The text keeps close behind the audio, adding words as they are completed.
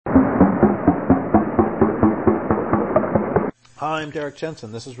Hi, I'm Derek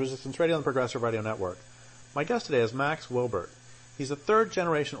Jensen. This is Resistance Radio on the Progressive Radio Network. My guest today is Max Wilbert. He's a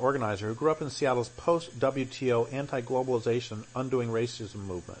third-generation organizer who grew up in Seattle's post-WTO anti-globalization undoing racism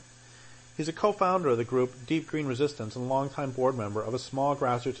movement. He's a co-founder of the group Deep Green Resistance and a longtime board member of a small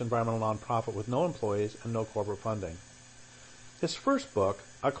grassroots environmental nonprofit with no employees and no corporate funding. His first book,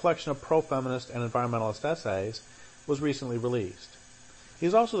 a collection of pro-feminist and environmentalist essays, was recently released.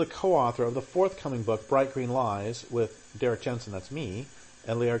 He's also the co-author of the forthcoming book, Bright Green Lies, with Derek Jensen, that's me,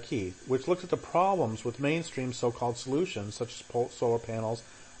 and Lear Keith, which looks at the problems with mainstream so-called solutions such as solar panels,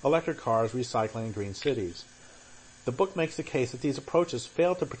 electric cars, recycling, and green cities. The book makes the case that these approaches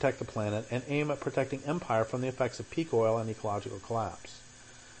fail to protect the planet and aim at protecting empire from the effects of peak oil and ecological collapse.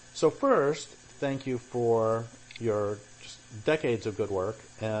 So first, thank you for your just decades of good work,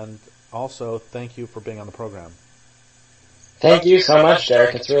 and also thank you for being on the program. Thank you so much,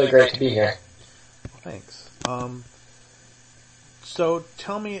 Derek. It's really great to be here. Thanks. So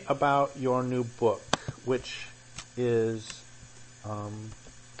tell me about your new book, which is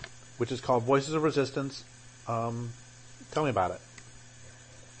called Voices of Resistance. Tell me about it.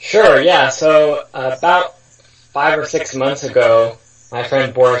 Sure, yeah. So about 5 or 6 months ago, my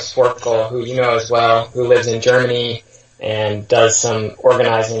friend Boris Forkel, who you know as well, who lives in Germany and does some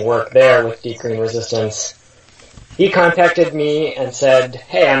organizing work there with Deep Green Resistance, he contacted me and said,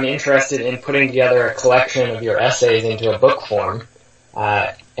 hey, I'm interested in putting together a collection of your essays into a book form.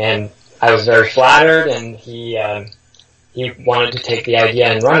 And I was very flattered, and he wanted to take the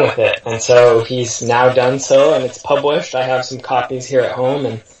idea and run with it. And so he's now done so, and it's published. I have some copies here at home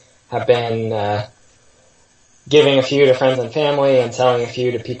and have been giving a few to friends and family and selling a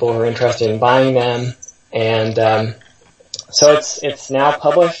few to people who are interested in buying them. And so it's now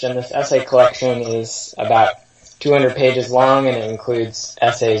published, and this essay collection is about 200 pages long, and it includes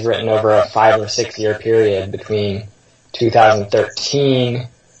essays written over a 5 or 6 year period between 2013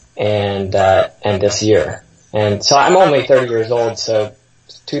 and this year. And so I'm only 30 years old, so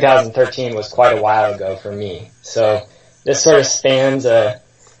 2013 was quite a while ago for me. So this sort of spans a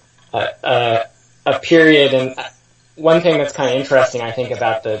period, and one thing that's kind of interesting, I think,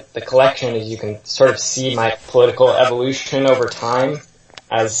 about the collection is you can sort of see my political evolution over time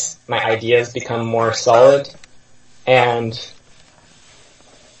as my ideas become more solid. And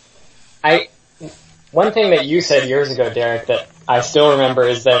one thing that you said years ago, Derek, that I still remember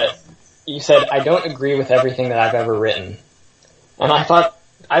is that you said, I don't agree with everything that I've ever written. And I thought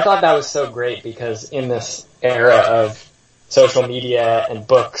that was so great, because in this era of social media and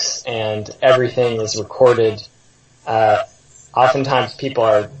books and everything is recorded, oftentimes people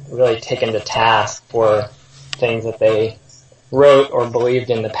are really taken to task for things that they wrote or believed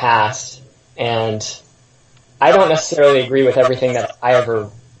in the past. And I don't necessarily agree with everything that I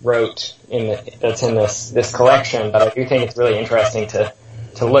ever wrote that's in this collection, but I do think it's really interesting to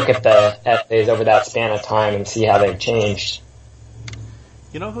look at the essays over that span of time and see how they've changed.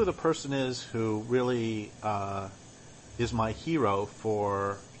 You know who the person is who really is my hero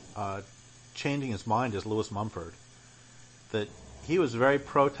for changing his mind is Lewis Mumford. That he was very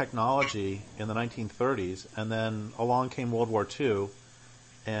pro-technology in the 1930s, and then along came World War II,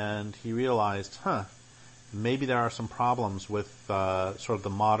 and he realized, maybe there are some problems with sort of the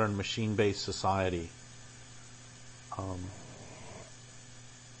modern machine-based society.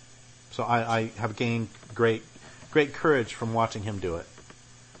 So I have gained great courage from watching him do it.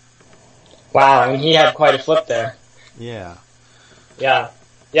 Wow, and he had quite a flip there. Yeah. Yeah,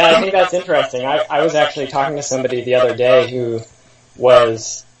 I think that's interesting. I was actually talking to somebody the other day who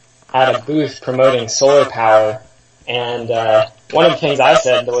was at a booth promoting solar power, and one of the things I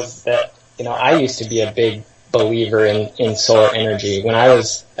said was that, I used to be a big believer in solar energy. When I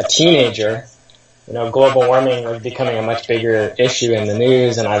was a teenager, global warming was becoming a much bigger issue in the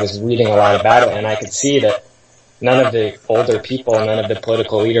news, and I was reading a lot about it, and I could see that none of the older people, none of the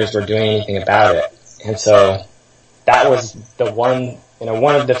political leaders were doing anything about it. And so that was the one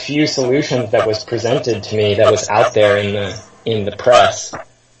of the few solutions that was presented to me that was out there in the press.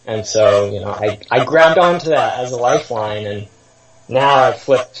 And so, I grabbed onto that as a lifeline, and now I've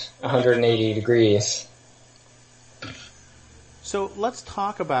flipped 180 degrees. So let's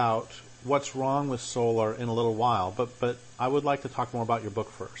talk about what's wrong with solar in a little while, but I would like to talk more about your book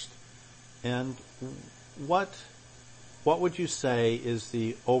first. And what would you say is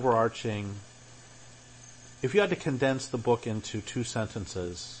the overarching, if you had to condense the book into 2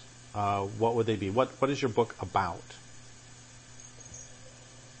 sentences, what would they be? What is your book about?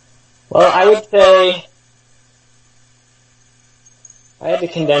 Well, I would say, if I had to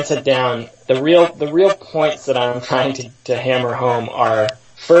condense it down, the real points that I'm trying to hammer home are,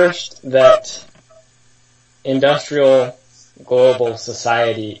 first, that industrial global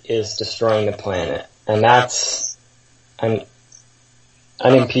society is destroying the planet. And that's an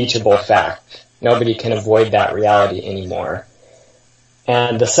unimpeachable fact. Nobody can avoid that reality anymore.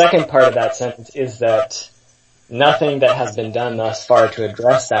 And the second part of that sentence is that nothing that has been done thus far to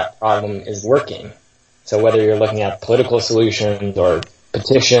address that problem is working. So whether you're looking at political solutions or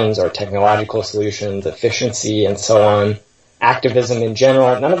petitions or technological solutions, efficiency and so on, activism in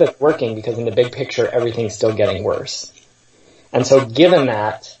general, none of it's working because in the big picture, everything's still getting worse. And so given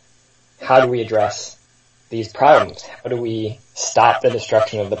that, how do we address these problems? How do we stop the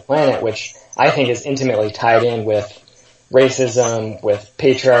destruction of the planet, which I think is intimately tied in with racism, with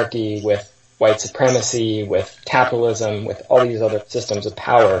patriarchy, with white supremacy, with capitalism, with all these other systems of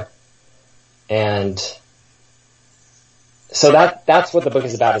power. And so that's what the book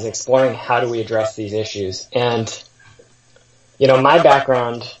is about, is exploring how do we address these issues. And, you know, my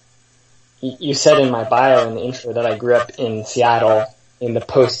background, you said in my bio in the intro that I grew up in Seattle in the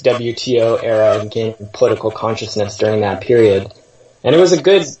post-WTO era and gained political consciousness during that period. And it was a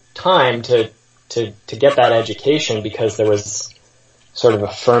good time to get that education because there was sort of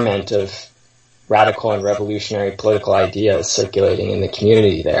a ferment of radical and revolutionary political ideas circulating in the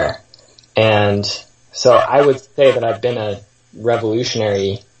community there. And so I would say that I've been a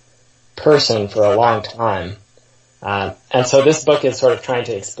revolutionary person for a long time. And so this book is sort of trying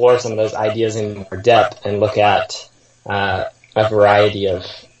to explore some of those ideas in more depth and look at a variety of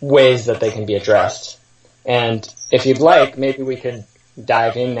ways that they can be addressed. And if you'd like, maybe we could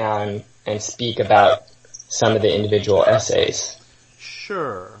dive in now and speak about some of the individual essays.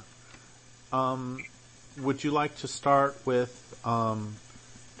 Sure. Would you like to start with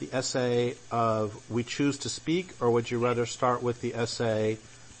the essay of We Choose to Speak, or would you rather start with the essay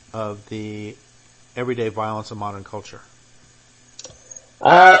of the Everyday Violence of Modern Culture?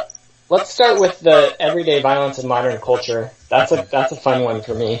 Let's start with the Everyday Violence of Modern Culture. That's a fun one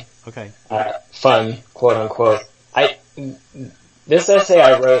for me. Okay. Fun, quote unquote. This essay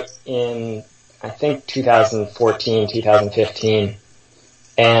I wrote in, I think, 2014, 2015,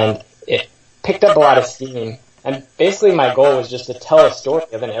 and it picked up a lot of steam. And basically my goal was just to tell a story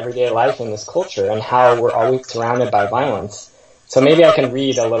of an everyday life in this culture and how we're always surrounded by violence. So maybe I can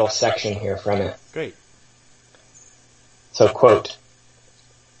read a little section here from it. Great. So, quote,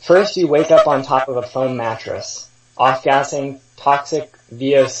 "First you wake up on top of a foam mattress, off-gassing toxic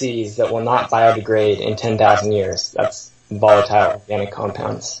VOCs that will not biodegrade in 10,000 years. That's volatile organic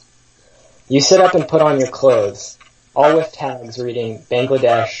compounds. You sit up and put on your clothes, all with tags reading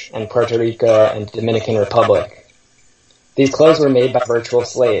Bangladesh and Puerto Rico and Dominican Republic. These clothes were made by virtual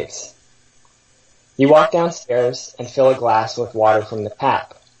slaves. You walk downstairs and fill a glass with water from the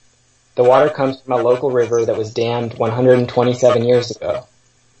tap. The water comes from a local river that was dammed 127 years ago.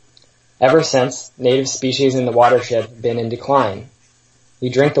 Ever since, native species in the watershed have been in decline. You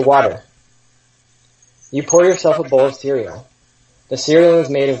drink the water. You pour yourself a bowl of cereal. The cereal is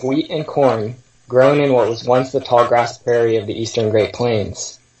made of wheat and corn, grown in what was once the tall grass prairie of the eastern Great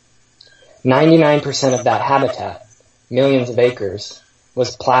Plains. 99% of that habitat, millions of acres,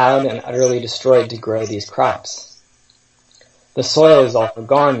 was plowed and utterly destroyed to grow these crops. The soil is all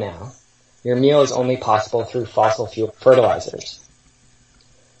gone now. Your meal is only possible through fossil fuel fertilizers.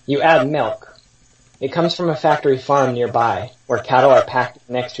 You add milk. It comes from a factory farm nearby, where cattle are packed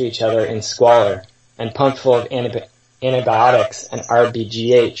next to each other in squalor and pumped full of antibiotics and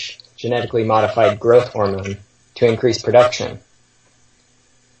RBGH, genetically modified growth hormone, to increase production.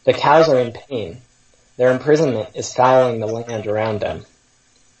 The cows are in pain. Their imprisonment is fouling the land around them.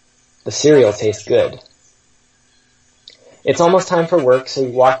 The cereal tastes good. It's almost time for work, so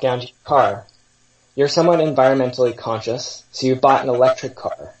you walk down to your car. You're somewhat environmentally conscious, so you bought an electric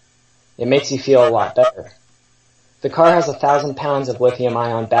car. It makes you feel a lot better. The car has 1,000 pounds of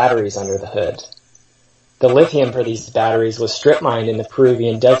lithium-ion batteries under the hood. The lithium for these batteries was strip-mined in the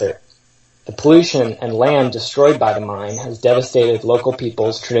Peruvian desert. The pollution and land destroyed by the mine has devastated local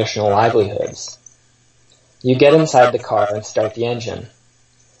people's traditional livelihoods. You get inside the car and start the engine.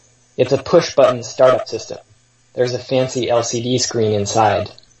 It's a push-button startup system. There's a fancy LCD screen inside.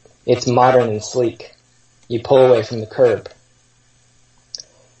 It's modern and sleek. You pull away from the curb.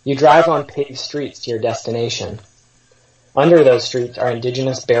 You drive on paved streets to your destination. Under those streets are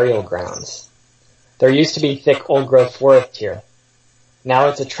indigenous burial grounds. There used to be thick old-growth forest here. Now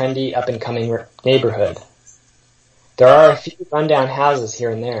it's a trendy, up-and-coming neighborhood. There are a few rundown houses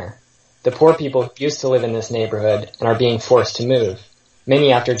here and there. The poor people who used to live in this neighborhood and are being forced to move,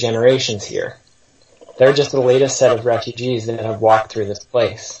 many after generations here. They're just the latest set of refugees that have walked through this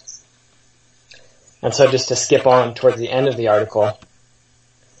place. And so just to skip on towards the end of the article,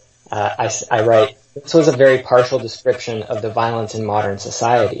 I write, this was a very partial description of the violence in modern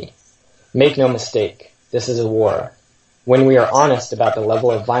society. Make no mistake, this is a war. When we are honest about the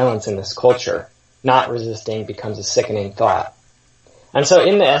level of violence in this culture, not resisting becomes a sickening thought. And so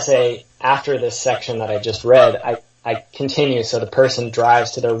in the essay, after this section that I just read, I continue. So the person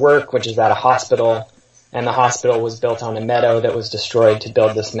drives to their work, which is at a hospital, and the hospital was built on a meadow that was destroyed to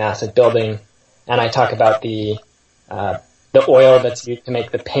build this massive building. And I talk about the oil that's used to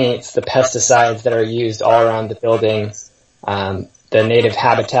make the paints, the pesticides that are used all around the building, the native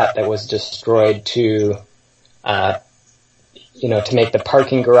habitat that was destroyed to make the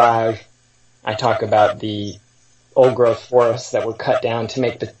parking garage. I talk about the old growth forests that were cut down to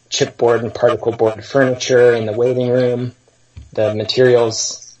make the chipboard and particle board furniture in the waiting room, the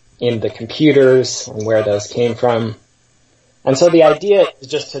materials in the computers and where those came from. And so the idea is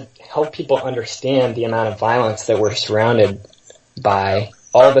just to help people understand the amount of violence that we're surrounded by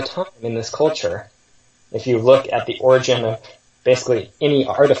all the time in this culture. If you look at the origin of basically any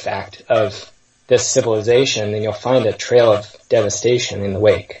artifact of this civilization, then you'll find a trail of devastation in the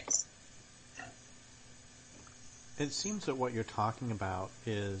wake. It seems that what you're talking about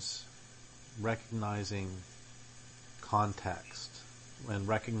is recognizing context and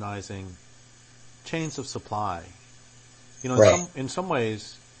recognizing chains of supply. Right. In some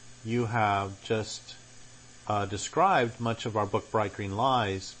ways, you have just described much of our book, Bright Green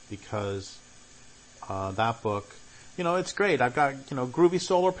Lies, because that book, it's great. I've got, groovy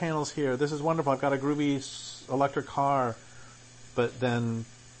solar panels here. This is wonderful. I've got a groovy electric car. But then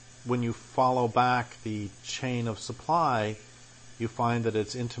when you follow back the chain of supply, you find that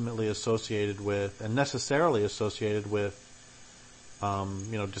it's intimately associated with, and necessarily associated with,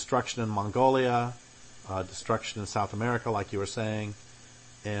 destruction in Mongolia, destruction in South America, like you were saying,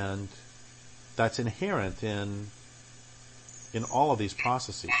 and that's inherent in all of these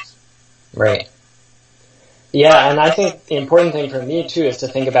processes. Right. Yeah, and I think the important thing for me too is to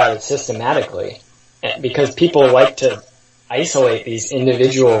think about it systematically, because people like to isolate these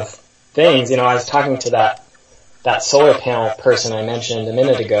individual things. I was talking to that solar panel person I mentioned a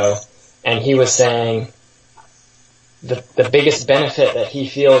minute ago, and he was saying the biggest benefit that he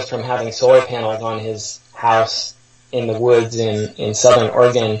feels from having solar panels on his house in the woods in southern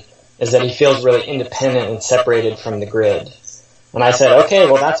Oregon is that he feels really independent and separated from the grid. And I said, okay,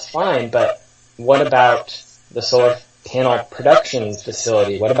 well that's fine, but what about the solar panel production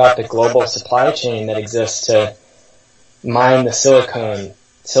facility? What about the global supply chain that exists to mine the silicon,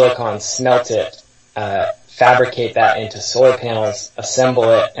 smelt it, fabricate that into solar panels, assemble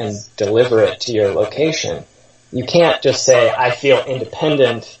it, and deliver it to your location? You can't just say, I feel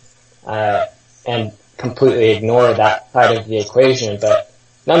independent, and completely ignore that side of the equation, but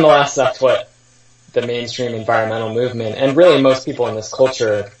nonetheless, that's what the mainstream environmental movement, and really most people in this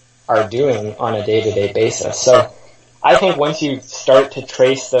culture, are doing on a day-to-day basis. So I think once you start to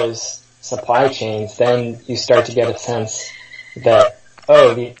trace those supply chains, then you start to get a sense that,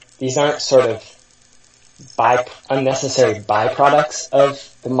 these aren't sort of unnecessary byproducts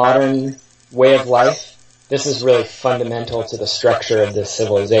of the modern way of life. This is really fundamental to the structure of this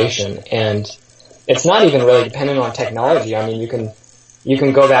civilization, and it's not even really dependent on technology. I mean, you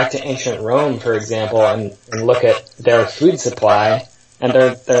can go back to ancient Rome, for example, and look at their food supply, and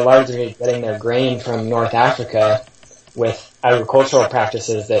they're largely getting their grain from North Africa with agricultural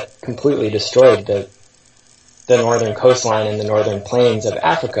practices that completely destroyed the northern coastline and the northern plains of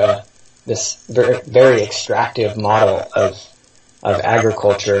Africa, this very, very extractive model of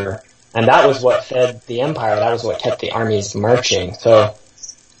agriculture. And that was what fed the empire. That was what kept the armies marching. So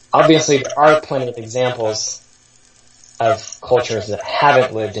obviously there are plenty of examples of cultures that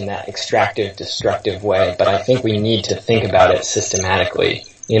haven't lived in that extractive, destructive way, but I think we need to think about it systematically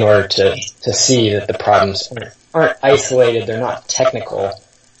in order to see that the problems aren't isolated, they're not technical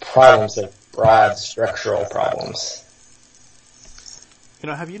problems, they're broad structural problems.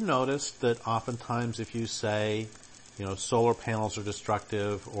 Have you noticed that oftentimes if you say, solar panels are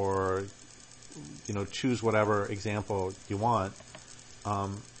destructive, or, choose whatever example you want,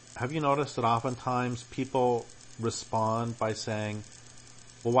 have you noticed that oftentimes people respond by saying,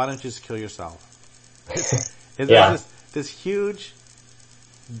 well, why don't you just kill yourself? There's this huge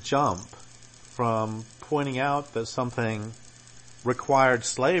jump from pointing out that something required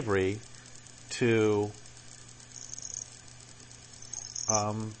slavery to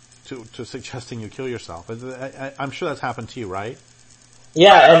suggesting you kill yourself. I'm sure that's happened to you, right?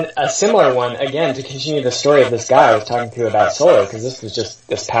 Yeah, and a similar one, again, to continue the story of this guy I was talking to about solar, because this was just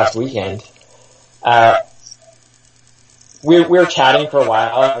this past weekend. We were chatting for a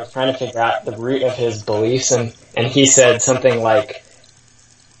while. I was trying to figure out the root of his beliefs, and he said something like,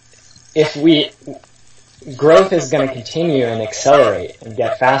 growth is going to continue and accelerate and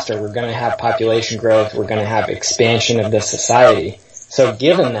get faster. We're going to have population growth. We're going to have expansion of this society. So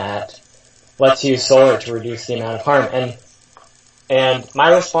given that, let's use solar to reduce the amount of harm. And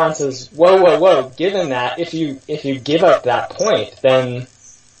my response is, whoa. Given that, if you give up that point, then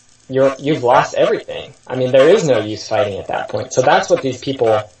you've lost everything. I mean, there is no use fighting at that point. So that's what these people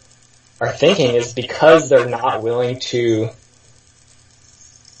are thinking, is because they're not willing to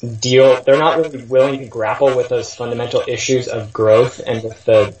grapple with those fundamental issues of growth and with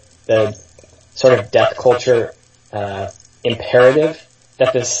the sort of death culture imperative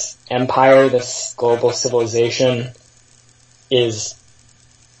that this empire, this global civilization is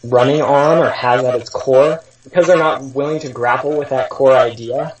running on or has at its core. Because they're not willing to grapple with that core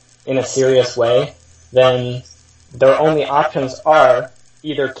idea in a serious way, then their only options are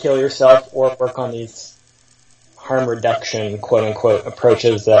either kill yourself or work on these harm reduction, quote unquote,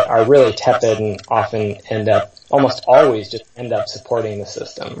 approaches that are really tepid and often almost always just end up supporting the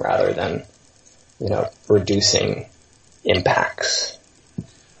system rather than, reducing impacts.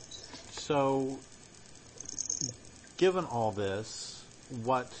 So, given all this,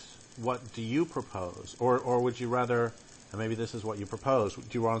 what do you propose? Or would you rather, and maybe this is what you propose, do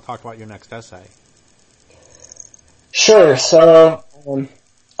you want to talk about your next essay? Sure. So,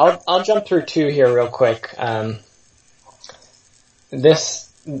 I'll jump through two here real quick. There's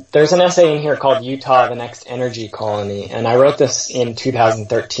an essay in here called Utah, the Next Energy Colony, and I wrote this in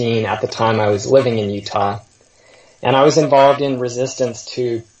 2013. At the time I was living in Utah, and I was involved in resistance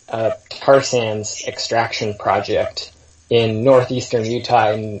to a tar sands extraction project in northeastern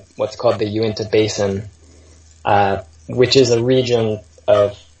Utah in what's called the Uinta Basin, which is a region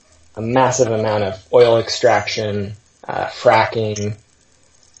of a massive amount of oil extraction, fracking.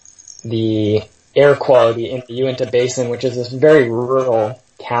 The air quality in the Uinta Basin, which is this very rural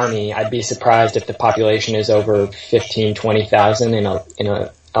county, I'd be surprised if the population is over 15, 20,000 in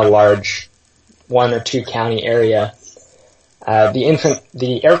a large 1 or 2 county area.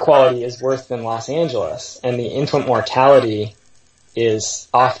 The air quality is worse than Los Angeles, and the infant mortality is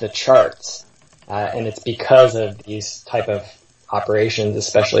off the charts. And it's because of these type of operations,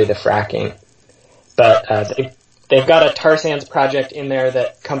 especially the fracking. But, they've got a tar sands project in there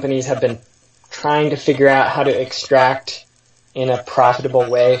that companies have been trying to figure out how to extract in a profitable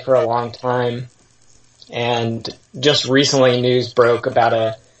way for a long time. And just recently news broke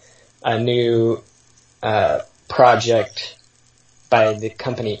about a new project by the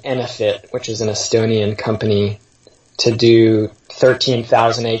company Enefit, which is an Estonian company, to do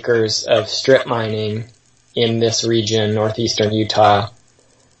 13,000 acres of strip mining in this region, northeastern Utah.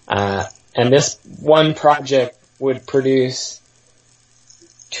 And this one project would produce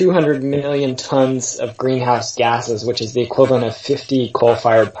 200 million tons of greenhouse gases, which is the equivalent of 50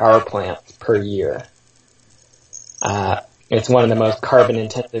 coal-fired power plants per year. It's one of the most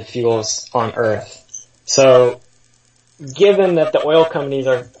carbon-intensive fuels on Earth. So, given that the oil companies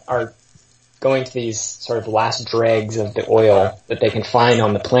are going to these sort of last dregs of the oil that they can find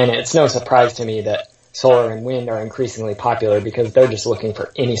on the planet, it's no surprise to me that solar and wind are increasingly popular because they're just looking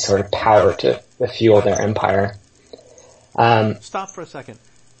for any sort of power to fuel their empire. Stop for a second.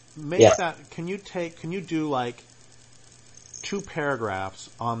 Can you do like 2 paragraphs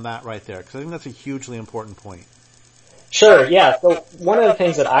on that right there? Because I think that's a hugely important point. Sure, yeah. So one of the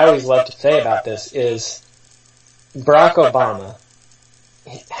things that I always love to say about this is Barack Obama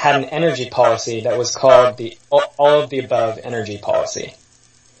had an energy policy that was called the all of the above energy policy.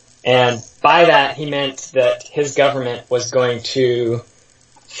 And by that he meant that his government was going to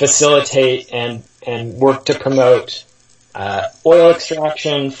facilitate and work to promote oil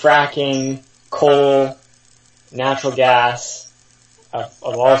extraction, fracking, coal, natural gas of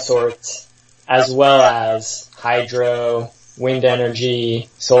all sorts, as well as hydro, wind energy,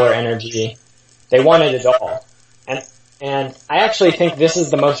 solar energy. They wanted it all. And I actually think this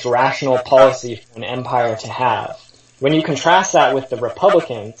is the most rational policy for an empire to have. When you contrast that with the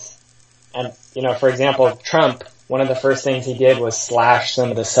Republicans, and, for example, Trump, one of the first things he did was slash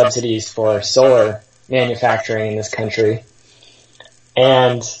some of the subsidies for solar manufacturing in this country.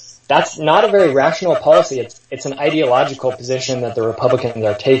 And that's not a very rational policy. It's an ideological position that the Republicans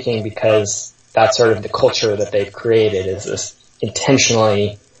are taking because that's sort of the culture that they've created, is this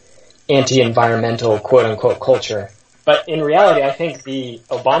intentionally anti-environmental quote-unquote culture. But in reality, I think the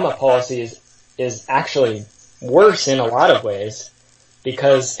Obama policy is actually worse in a lot of ways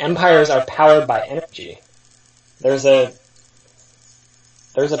because empires are powered by energy. There's a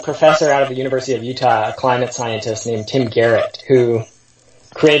professor out of the University of Utah, a climate scientist named Tim Garrett, who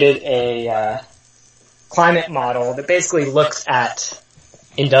created a climate model that basically looks at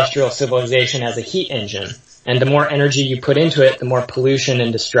industrial civilization as a heat engine. And the more energy you put into it, the more pollution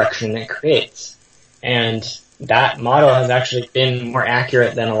and destruction it creates. And that model has actually been more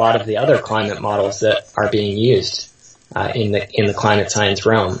accurate than a lot of the other climate models that are being used in the climate science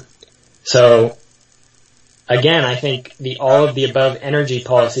realm. So again, I think the all of the above energy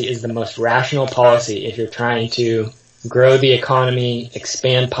policy is the most rational policy if you're trying to grow the economy,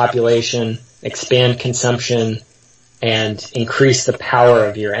 expand population, expand consumption, and increase the power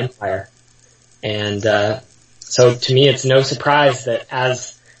of your empire. And so to me, it's no surprise that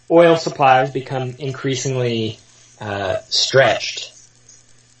as oil supplies become increasingly stretched,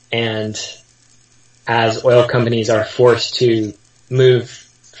 and as oil companies are forced to move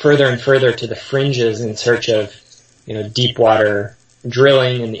further and further to the fringes in search of, deep water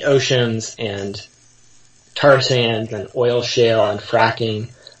drilling in the oceans and tar sands and oil shale and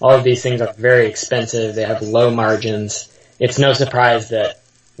fracking, all of these things are very expensive. They have low margins. It's no surprise that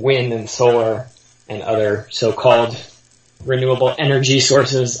wind and solar and other so-called renewable energy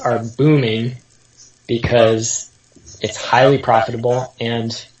sources are booming because it's highly profitable,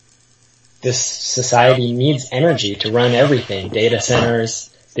 and this society needs energy to run everything. Data centers.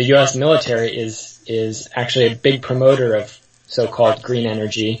 The U.S. military is actually a big promoter of so-called green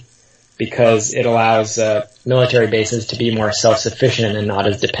energy because it allows military bases to be more self-sufficient and not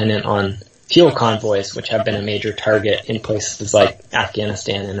as dependent on fuel convoys, which have been a major target in places like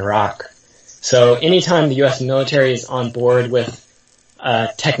Afghanistan and Iraq. So anytime the U.S. military is on board with a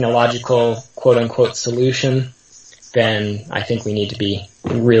technological quote-unquote solution, then I think we need to be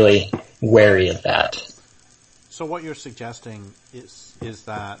really wary of that. So what you're suggesting is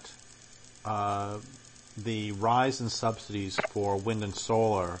that the rise in subsidies for wind and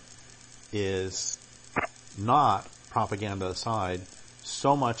solar is not, propaganda aside,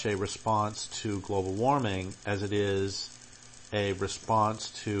 so much a response to global warming as it is a response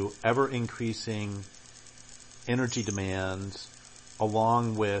to ever-increasing energy demands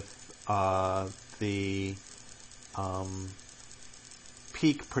along with the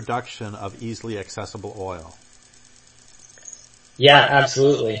peak production of easily accessible oil. Yeah,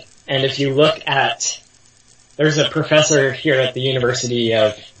 absolutely. And if you look at, there's a professor here at the University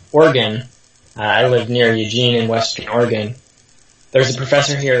of Oregon. I live near Eugene in Western Oregon. There's a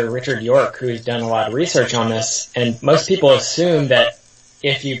professor here, Richard York, who's done a lot of research on this, and most people assume that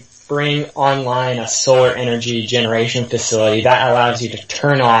if you bring online a solar energy generation facility, that allows you to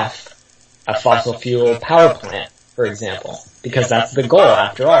turn off a fossil fuel power plant, for example, because that's the goal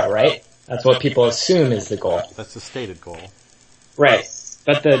after all, right? That's what people assume is the goal. That's the stated goal. Right.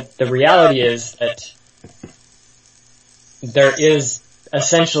 But the reality is that there is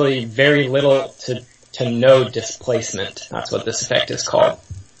essentially very little to no displacement. That's what this effect is called.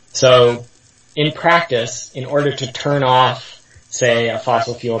 So in practice, in order to turn off, say, a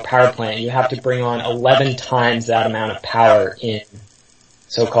fossil fuel power plant, you have to bring on 11 times that amount of power in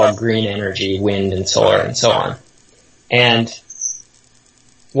so-called green energy, wind and solar and so on. And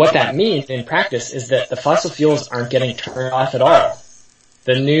what that means in practice is that the fossil fuels aren't getting turned off at all.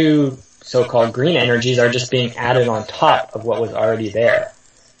 The new so-called green energies are just being added on top of what was already there.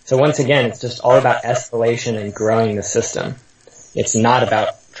 So once again, it's just all about escalation and growing the system. It's not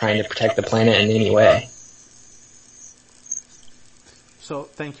about trying to protect the planet in any way. So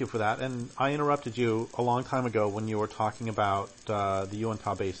thank you for that. And I interrupted you a long time ago when you were talking about the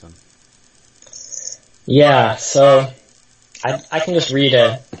Uintah Basin. Yeah, so I can just read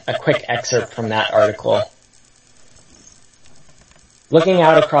a quick excerpt from that article. Looking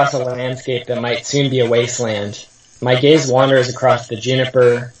out across a landscape that might soon be a wasteland, my gaze wanders across the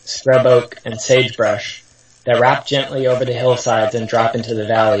juniper, scrub oak, and sagebrush that wrap gently over the hillsides and drop into the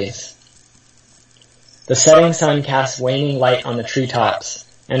valleys. The setting sun casts waning light on the treetops,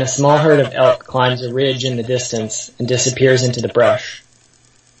 and a small herd of elk climbs a ridge in the distance and disappears into the brush.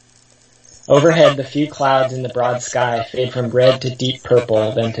 Overhead, the few clouds in the broad sky fade from red to deep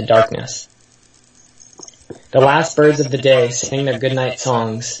purple, then to darkness. The last birds of the day sing their goodnight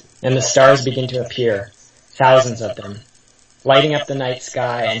songs, and the stars begin to appear, thousands of them, lighting up the night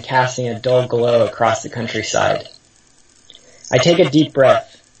sky and casting a dull glow across the countryside. I take a deep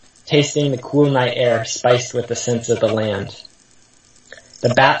breath, tasting the cool night air spiced with the scents of the land.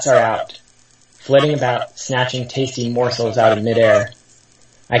 The bats are out, flitting about, snatching tasty morsels out of midair.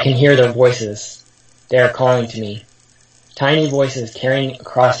 I can hear their voices. They are calling to me. Tiny voices carrying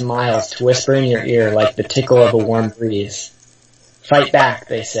across miles to whisper in your ear like the tickle of a warm breeze. Fight back,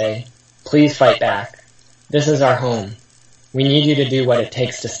 they say. Please fight back. This is our home. We need you to do what it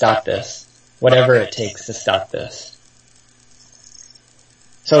takes to stop this. Whatever it takes to stop this.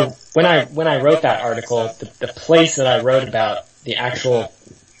 So when I wrote that article, the place that I wrote about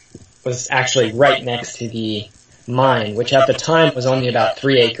was actually right next to the mine, which at the time was only about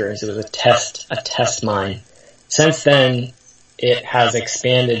 3 acres. It was a test mine. Since then, it has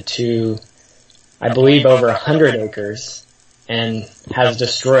expanded to, I believe, over 100 acres and has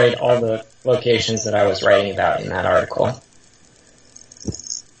destroyed all the locations that I was writing about in that article.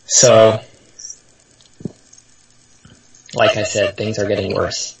 So, like I said, things are getting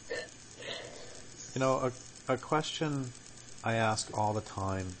worse. You know, a question I ask all the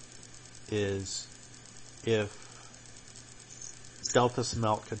time is if delta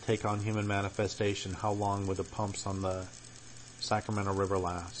smelt could take on human manifestation, how long would the pumps on the Sacramento River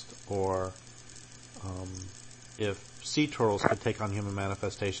last? Or if sea turtles could take on human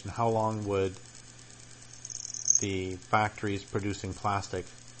manifestation, how long would the factories producing plastic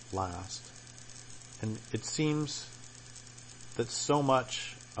last? And it seems that so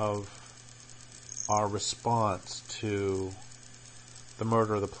much of our response to the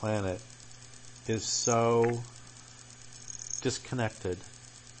murder of the planet is so disconnected.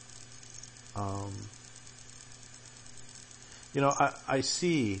 You know, I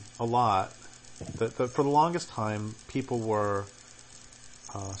see a lot that for the longest time people were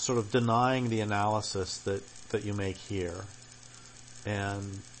sort of denying the analysis that you make here,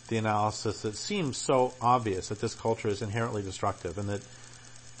 and the analysis that seems so obvious that this culture is inherently destructive, and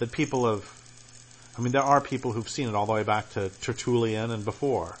that people have, I mean, there are people who've seen it all the way back to Tertullian and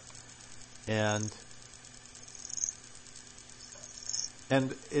before. And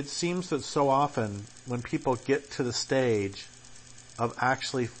it seems that so often when people get to the stage of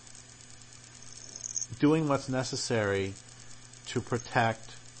actually doing what's necessary to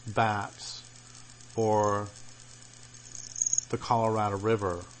protect bats or the Colorado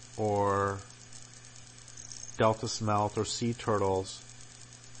River or delta smelt or sea turtles,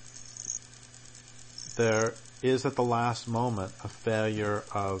 there is at the last moment a failure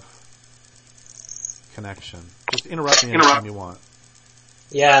of connection. Just interrupt me anytime you want.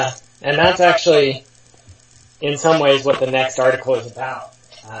 Yeah, and that's actually, in some ways, what the next article is about.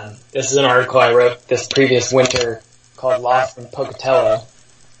 This is an article I wrote this previous winter called Lost in Pocatello.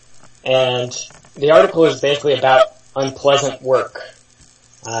 And the article is basically about unpleasant work.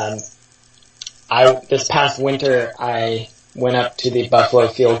 This past winter, I went up to the Buffalo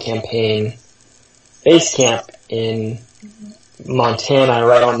Field Campaign base camp in Montana,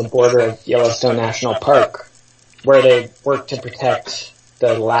 right on the border of Yellowstone National Park, where they work to protect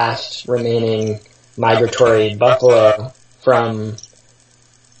the last remaining migratory buffalo from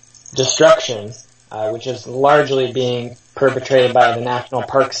destruction, which is largely being perpetrated by the National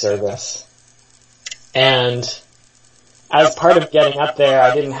Park Service. And as part of getting up there,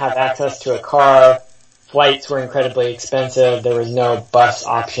 I didn't have access to a car. Flights were incredibly expensive. There was no bus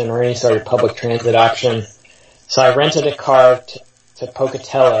option or any sort of public transit option. So I rented a car to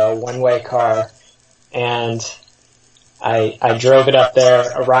Pocatello, a one-way car, and I drove it up there,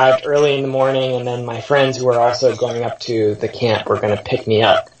 arrived early in the morning, and then my friends who were also going up to the camp were going to pick me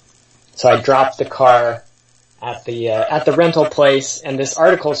up. So I dropped the car at the rental place, and this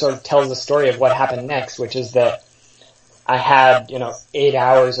article sort of tells the story of what happened next, which is that I had, 8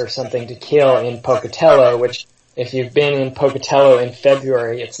 hours or something to kill in Pocatello, which if you've been in Pocatello in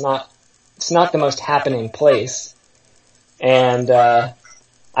February, it's not the most happening place. And, I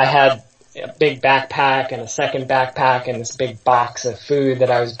had a big backpack and a second backpack and this big box of food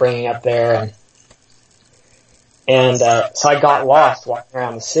that I was bringing up there. And so I got lost walking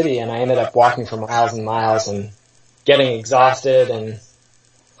around the city, and I ended up walking for miles and miles and getting exhausted and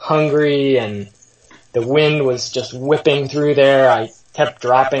hungry, and the wind was just whipping through there. I kept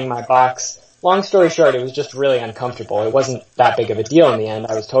dropping my box. Long story short, it was just really uncomfortable. It wasn't that big of a deal in the end.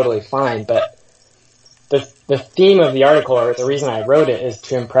 I was totally fine, but the theme of the article, or the reason I wrote it, is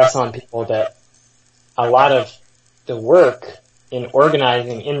to impress on people that a lot of the work in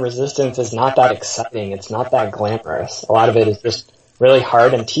organizing in resistance is not that exciting. It's not that glamorous. A lot of it is just really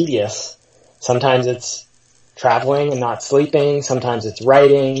hard and tedious. Sometimes it's traveling and not sleeping. Sometimes it's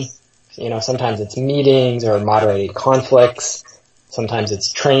writing. Sometimes it's meetings or moderated conflicts. Sometimes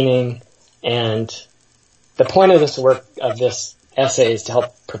it's training. And the point of this work, of this essay, is to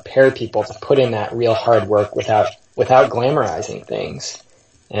help prepare people to put in that real hard work without glamorizing things.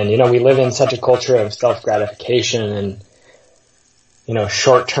 And, we live in such a culture of self-gratification and,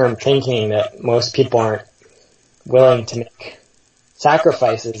 short-term thinking that most people aren't willing to make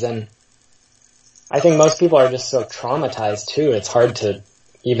sacrifices. And I think most people are just so traumatized too. It's hard to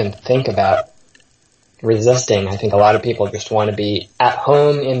even think about resisting. I think a lot of people just want to be at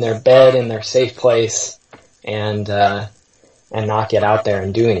home in their bed, in their safe place, and not get out there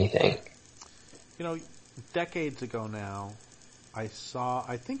and do anything. Decades ago now, I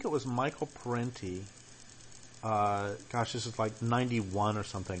think it was Michael Parenti. This is like 91 or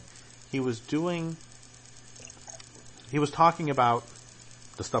something. He was talking about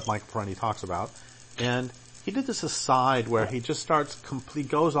the stuff Michael Parenti talks about, and he did this aside where he just he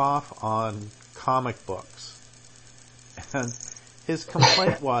goes off on comic books. And his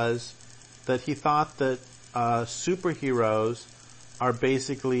complaint was that he thought that superheroes are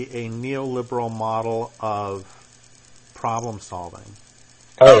basically a neoliberal model of problem solving.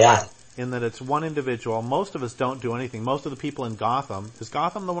 Oh, yeah. In that it's one individual. Most of us don't do anything. Most of the people in Gotham, is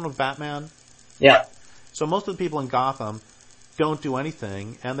Gotham the one with Batman? Yeah. So most of the people in Gotham don't do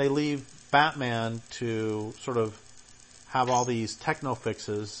anything, and they leave Batman to sort of have all these techno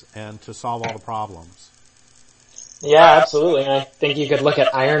fixes and to solve all the problems. Yeah, absolutely. And I think you could look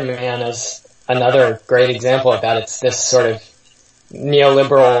at Iron Man as another great example of that. It's this sort of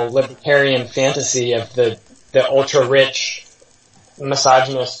neoliberal libertarian fantasy of the ultra-rich,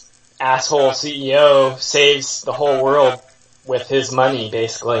 misogynist asshole CEO saves the whole world with his money,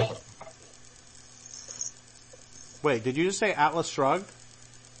 basically. Wait, did you just say Atlas Shrugged?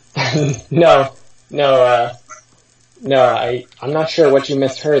 No, I'm not sure what you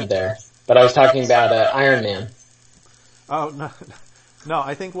misheard there, but I was talking about Iron Man. Oh, no,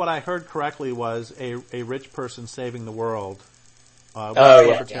 I think what I heard correctly was a rich person saving the world.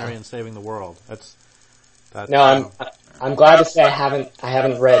 Libertarian saving the world. That's. No, I'm glad to say I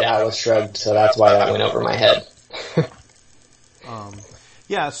haven't read Atlas Shrugged, so that's why that went over my head.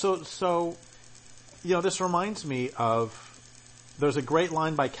 So, this reminds me of, there's a great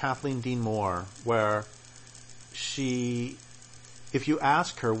line by Kathleen Dean Moore where if you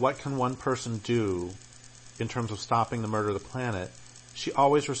ask her what can one person do in terms of stopping the murder of the planet, she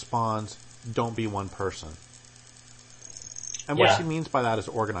always responds, don't be one person. And what she means by that is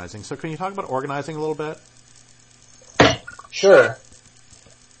organizing. So can you talk about organizing a little bit? Sure.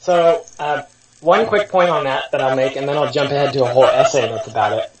 So, one quick point on that I'll make, and then I'll jump ahead to a whole essay that's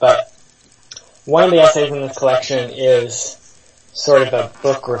about it. But one of the essays in this collection is sort of a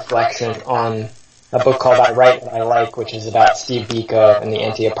book reflection on a book called I Write What I Like, which is about Steve Biko and the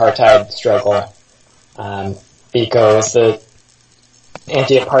anti-apartheid struggle. Biko is the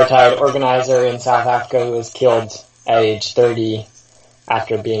anti-apartheid organizer in South Africa who was killed at age 30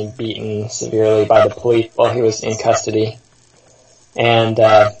 after being beaten severely by the police while he was in custody. And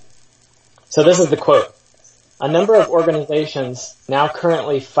so this is the quote. A number of organizations now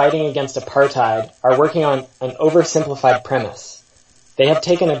currently fighting against apartheid are working on an oversimplified premise. They have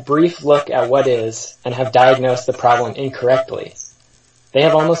taken a brief look at what is and have diagnosed the problem incorrectly. They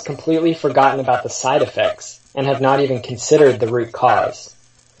have almost completely forgotten about the side effects and have not even considered the root cause.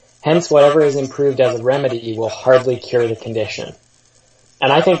 Hence, whatever is improved as a remedy will hardly cure the condition.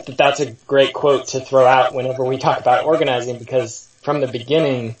 And I think that that's a great quote to throw out whenever we talk about organizing, because from the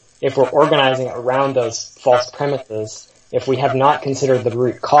beginning, if we're organizing around those false premises, if we have not considered the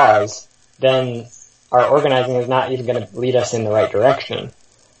root cause, then our organizing is not even going to lead us in the right direction.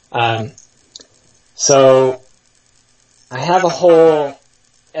 So I have a whole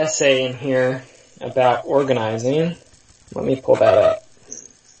essay in here about organizing. Let me pull that up.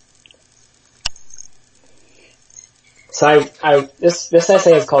 So this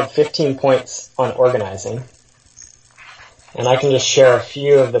essay is called 15 Points on Organizing. And I can just share a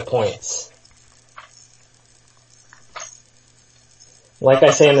few of the points. Like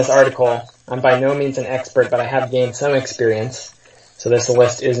I say in this article, I'm by no means an expert, but I have gained some experience. So this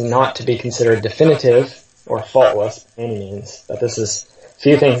list is not to be considered definitive or faultless by any means, but this is a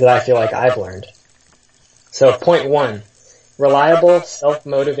few things that I feel like I've learned. So point 1, reliable,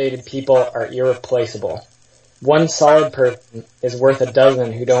 self-motivated people are irreplaceable. One solid person is worth a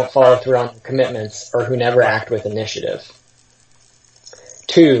dozen who don't follow through on commitments or who never act with initiative.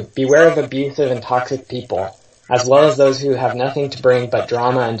 2, beware of abusive and toxic people, as well as those who have nothing to bring but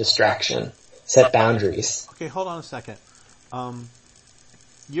drama and distraction. Set boundaries. Okay, hold on a second.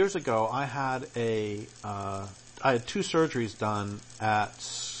 Years ago, I had I had 2 surgeries done at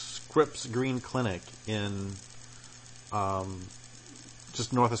Scripps Green Clinic in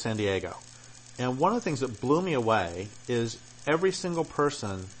just north of San Diego. And one of the things that blew me away is every single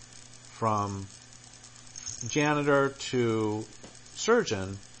person, from janitor to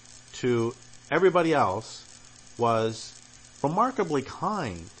surgeon to everybody else, was remarkably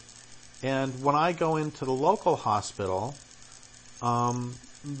kind. And when I go into the local hospital, sometimes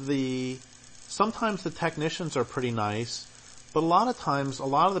the technicians are pretty nice, but a lot of times, a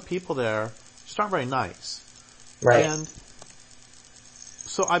lot of the people there just aren't very nice. Right. And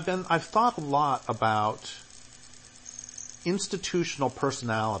so I've thought a lot about institutional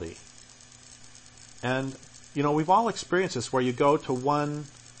personality. And we've all experienced this where you go to one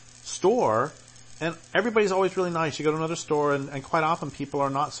store and everybody's always really nice. You go to another store and quite often people are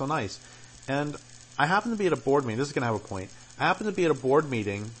not so nice. And I happen to be at a board meeting. This is going to have a point. I happened to be at a board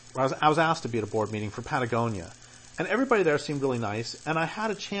meeting. I was asked to be at a board meeting for Patagonia. And everybody there seemed really nice. And I had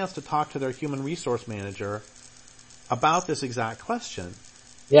a chance to talk to their human resource manager about this exact question.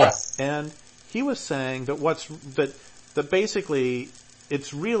 Yes. And he was saying that basically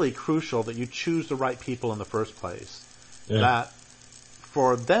it's really crucial that you choose the right people in the first place. Yeah. That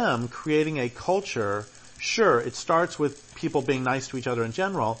for them, creating a culture, sure, it starts with people being nice to each other in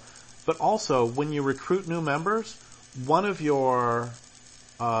general, but also when you recruit new members, one of your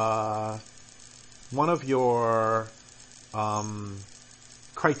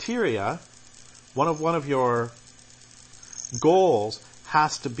criteria, one of your goals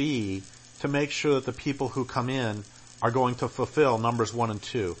has to be to make sure that the people who come in are going to fulfill numbers 1 and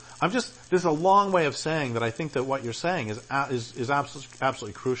 2. This is a long way of saying that I think that what you're saying is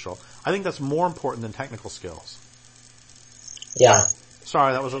absolutely crucial. I think that's more important than technical skills. Yeah.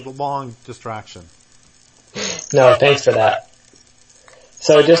 Sorry, that was a long distraction. No, thanks for that.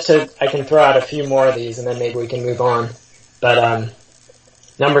 So I can throw out a few more of these and then maybe we can move on. But,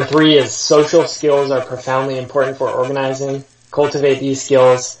 number 3 is social skills are profoundly important for organizing. Cultivate these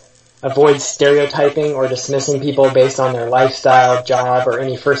skills. Avoid stereotyping or dismissing people based on their lifestyle, job, or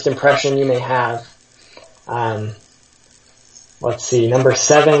any first impression you may have. Let's see. Number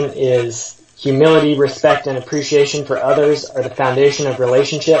 7 is humility, respect, and appreciation for others are the foundation of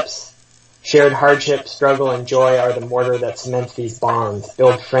relationships. Shared hardship, struggle, and joy are the mortar that cements these bonds.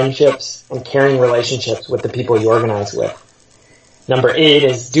 Build friendships and caring relationships with the people you organize with. Number 8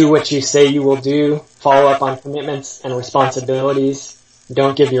 is do what you say you will do. Follow up on commitments and responsibilities.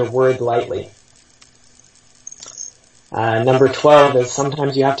 Don't give your word lightly. Number 12 is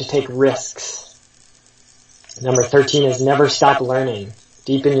sometimes you have to take risks. Number 13 is never stop learning.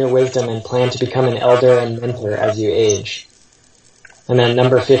 Deepen your wisdom and plan to become an elder and mentor as you age. And then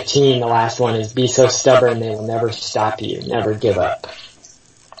number 15, the last one, is be so stubborn they will never stop you. Never give up.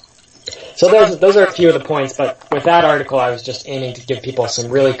 So those are a few of the points, but with that article I was just aiming to give people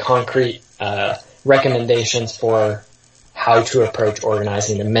some really concrete recommendations for how to approach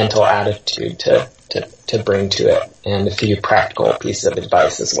organizing, the mental attitude to bring to it, and a few practical pieces of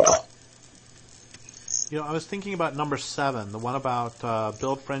advice as well. I was thinking about number 7, the one about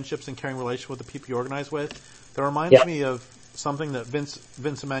build friendships and caring relationships with the people you organize with. That reminds me of something that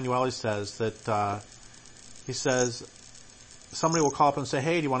Vince Emanuele says, that he says somebody will call up and say,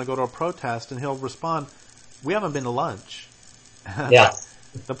 hey, do you want to go to a protest? And he'll respond, we haven't been to lunch. Yeah.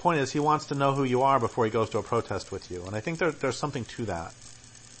 The point is he wants to know who you are before he goes to a protest with you. And I think there's something to that.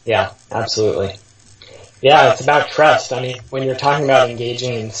 Yeah, absolutely. Yeah, it's about trust. I mean, when you're talking about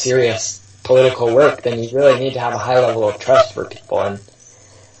engaging in serious political work, then you really need to have a high level of trust for people. And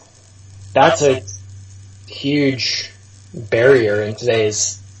that's a huge barrier in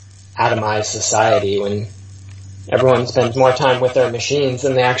today's atomized society when everyone spends more time with their machines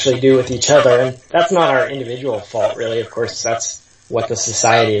than they actually do with each other. And that's not our individual fault, really. Of course, that's what the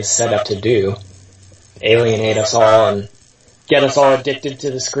society is set up to do. Alienate us all and get us all addicted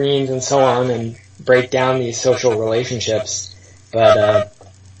to the screens and so on and break down these social relationships. But,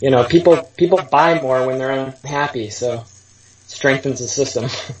 people buy more when they're unhappy, so it strengthens the system.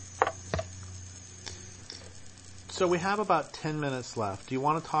 So we have about 10 minutes left. Do you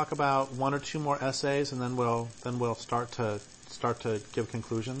want to talk about one or two more essays and then we'll start to give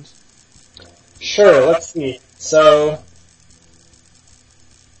conclusions? Sure, let's see. So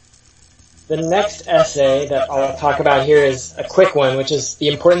the next essay that I'll talk about here is a quick one, which is the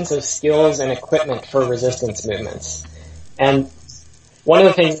importance of skills and equipment for resistance movements. And one of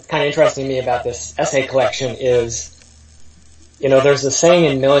the things that's kind of interesting to me about this essay collection is, there's a saying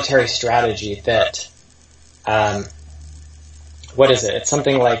in military strategy that, what is it? It's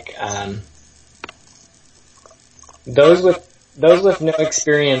something like, those with no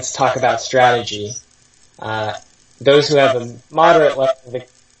experience talk about strategy. Those who have a moderate level of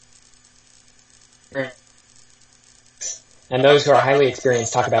experience, and those who are highly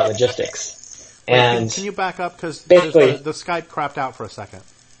experienced talk about logistics. And can you back up, because the Skype crapped out for a second?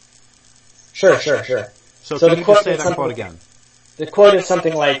 Sure. So can you just say that quote again? The quote is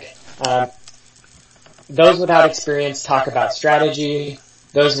something like, those without experience talk about strategy,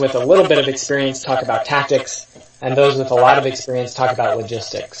 those with a little bit of experience talk about tactics, and those with a lot of experience talk about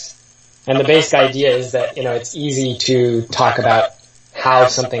logistics. And the basic idea is that, it's easy to talk about how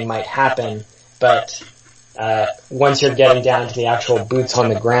something might happen, but once you're getting down to the actual boots on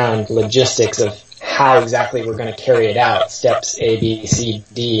the ground logistics of how exactly we're going to carry it out, steps A, B, C,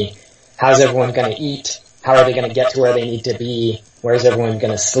 D, how's everyone going to eat, how are they going to get to where they need to be, where's everyone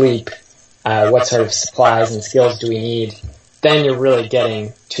going to sleep, what sort of supplies and skills do we need, then you're really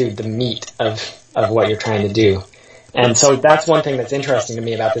getting to the meat of what you're trying to do. And so that's one thing that's interesting to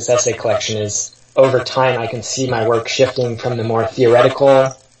me about this essay collection is over time I can see my work shifting from the more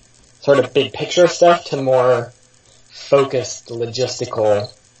theoretical sort of big picture stuff to more focused logistical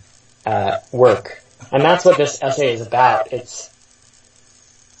work. And that's what this essay is about. This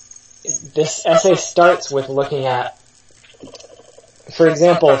essay starts with looking at, for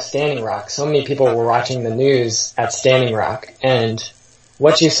example, Standing Rock. So many people were watching the news at Standing Rock, and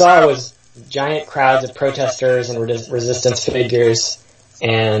what you saw was giant crowds of protesters and resistance figures,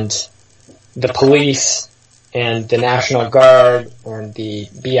 and the police and the National Guard or the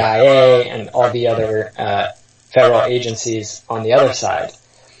BIA and all the other federal agencies on the other side.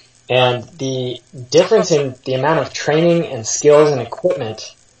 And the difference in the amount of training and skills and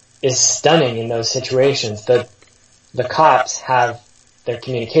equipment is stunning in those situations. The cops have their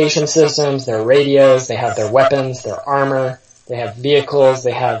communication systems, their radios, they have their weapons, their armor, they have vehicles,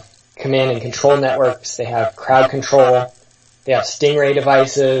 they have command and control networks, they have crowd control, they have stingray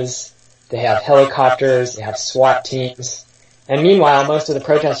devices, they have helicopters, they have SWAT teams. And meanwhile, most of the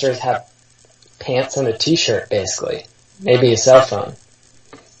protesters have pants and a t-shirt, basically. Maybe a cell phone.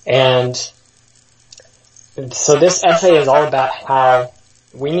 And so this essay is all about how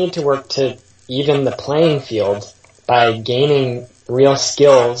we need to work to even the playing field by gaining real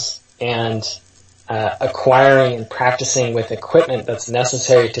skills and acquiring and practicing with equipment that's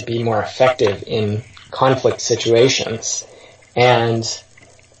necessary to be more effective in conflict situations. And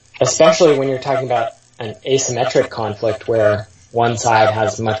especially when you're talking about an asymmetric conflict where one side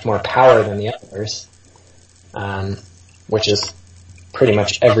has much more power than the others, which is pretty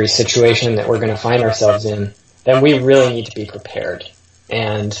much every situation that we're going to find ourselves in, then we really need to be prepared.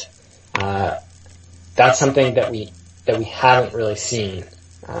 And that's something that we haven't really seen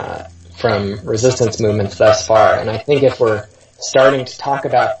from resistance movements thus far. And I think if we're starting to talk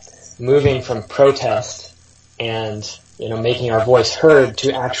about moving from protest and making our voice heard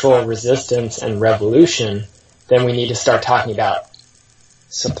to actual resistance and revolution, then we need to start talking about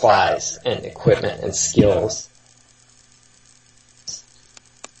supplies and equipment and skills.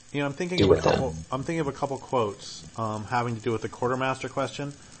 I'm thinking of a couple quotes having to do with the quartermaster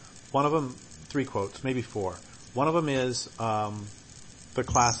question. One of them, 3 quotes, maybe 4. One of them is the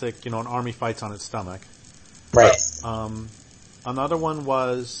classic, an army fights on its stomach. Right. Another one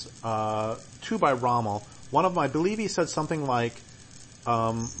was 2 by Rommel. One of them, I believe he said something like,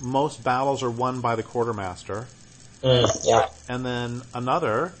 most battles are won by the quartermaster. Yeah. And then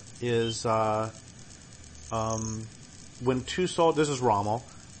another is when this is Rommel,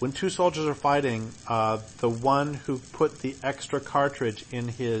 when 2 soldiers are fighting, the one who put the extra cartridge in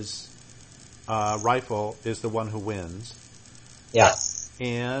his rifle is the one who wins. Yeah.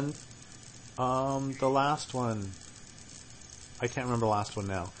 And the last one, I can't remember the last one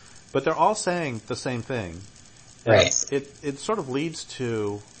now. But they're all saying the same thing. Right. It sort of leads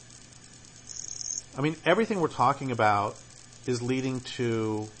to, everything we're talking about is leading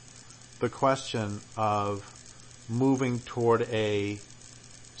to the question of moving toward a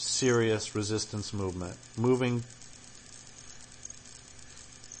serious resistance movement. Moving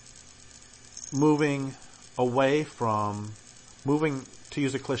away from, to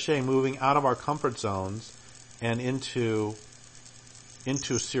use a cliche, moving out of our comfort zones and into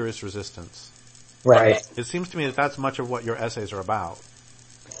serious resistance. Right. It seems to me that that's much of what your essays are about.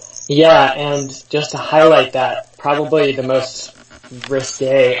 Yeah, and just to highlight that, probably the most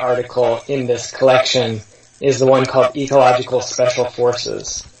risque article in this collection is the one called Ecological Special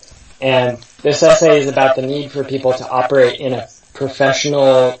Forces. And this essay is about the need for people to operate in a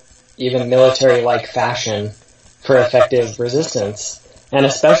professional, even military-like fashion for effective resistance, and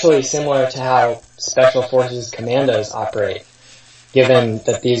especially similar to how Special Forces commandos operate, given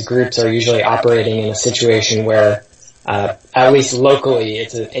that these groups are usually operating in a situation where, at least locally,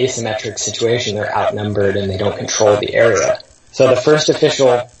 it's an asymmetric situation. They're outnumbered and they don't control the area. So the first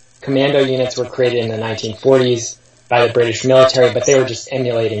official commando units were created in the 1940s by the British military, but they were just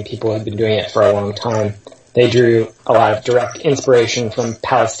emulating people who had been doing it for a long time. They drew a lot of direct inspiration from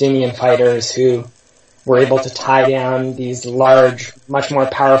Palestinian fighters who were able to tie down these large, much more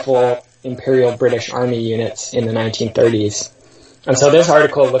powerful Imperial British Army units in the 1930s. And so this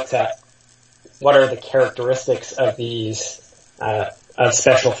article looks at what are the characteristics of these of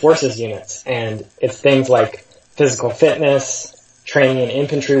special forces units, and it's things like physical fitness, training in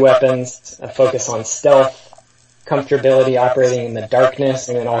infantry weapons, a focus on stealth, comfortability operating in the darkness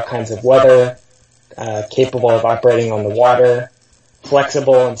and in all kinds of weather, capable of operating on the water,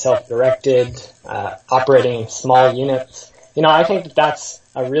 flexible and self-directed, operating in small units. I think that that's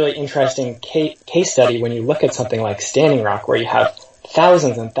a really interesting case study when you look at something like Standing Rock, where you have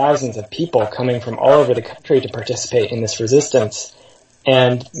thousands and thousands of people coming from all over the country to participate in this resistance.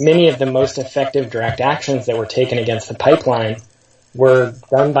 And many of the most effective direct actions that were taken against the pipeline were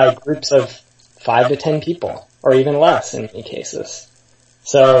done by groups of 5 to 10 people, or even less in many cases.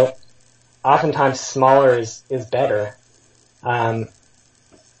 So oftentimes smaller is better. And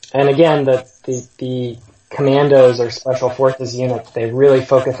again, the commandos or special forces units, they really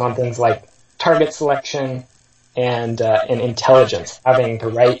focus on things like target selection and intelligence, having the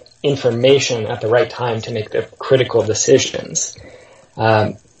right information at the right time to make the critical decisions.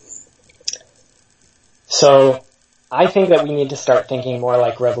 So I think that we need to start thinking more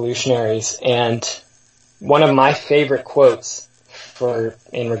like revolutionaries. And one of my favorite quotes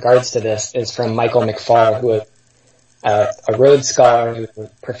in regards to this is from Michael McFaul, who a Rhodes Scholar, who was a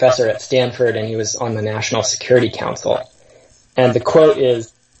professor at Stanford, and he was on the National Security Council. And the quote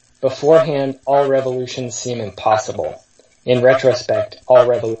is, "Beforehand, all revolutions seem impossible. In retrospect, all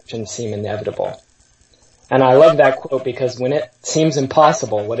revolutions seem inevitable." And I love that quote because when it seems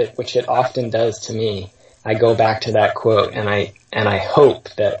impossible, which it often does to me, I go back to that quote and I hope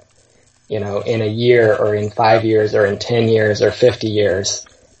that, in a year or in 5 years or in 10 years or 50 years,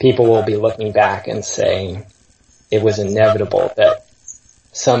 people will be looking back and saying it was inevitable that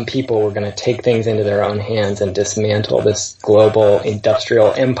some people were going to take things into their own hands and dismantle this global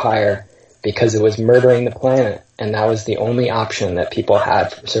industrial empire because it was murdering the planet, and that was the only option that people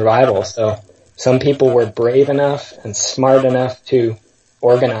had for survival. So some people were brave enough and smart enough to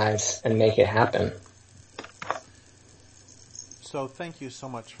organize and make it happen. So thank you so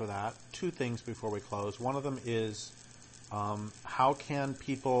much for that. 2 things before we close. One of them is how can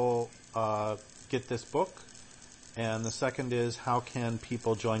people get this book? And the second is, how can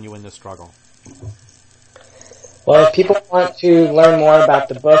people join you in this struggle? Well, if people want to learn more about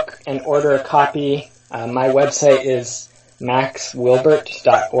the book and order a copy, my website is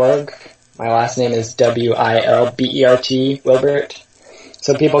maxwilbert.org. My last name is Wilbert, Wilbert.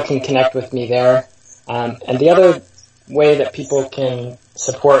 So people can connect with me there. And the other way that people can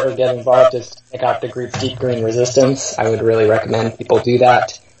support or get involved is to check out the group Deep Green Resistance. I would really recommend people do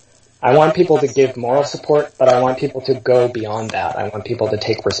that. I want people to give moral support, but I want people to go beyond that. I want people to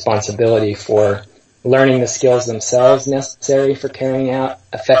take responsibility for learning the skills themselves necessary for carrying out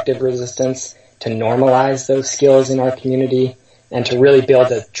effective resistance, to normalize those skills in our community, and to really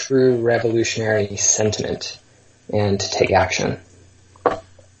build a true revolutionary sentiment and to take action.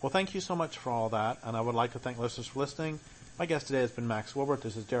 Well, thank you so much for all that, and I would like to thank listeners for listening. My guest today has been Max Wilbert.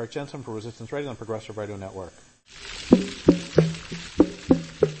 This is Derek Jensen for Resistance Radio and Progressive Radio Network.